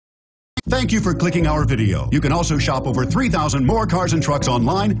Thank you for clicking our video. You can also shop over 3,000 more cars and trucks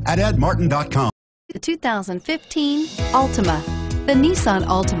online at edmartin.com. The 2015 Altima. The Nissan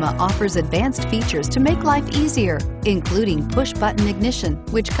Altima offers advanced features to make life easier, including push-button ignition,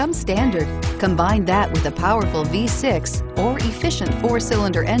 which comes standard. Combine that with a powerful V6 or efficient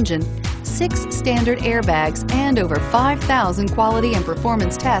 4-cylinder engine, 6 standard airbags, and over 5,000 quality and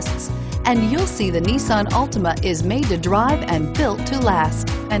performance tests, and you'll see the Nissan Altima is made to drive and built to last,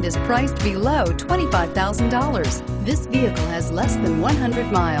 and is priced below $25,000. This vehicle has less than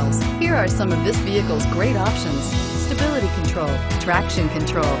 100 miles. Here are some of this vehicle's great options: stability control, traction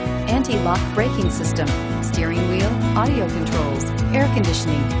control, anti-lock braking system, steering wheel audio controls, air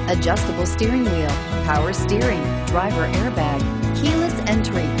conditioning, adjustable steering wheel, power steering, driver airbag, keyless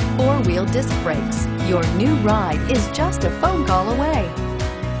entry, 4-wheel disc brakes. Your new ride is just a phone call away.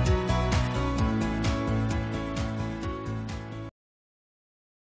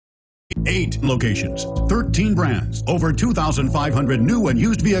 Eight locations, 13 brands, over 2,500 new and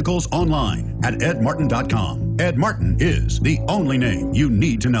used vehicles online at edmartin.com. Ed Martin is the only name you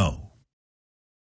need to know.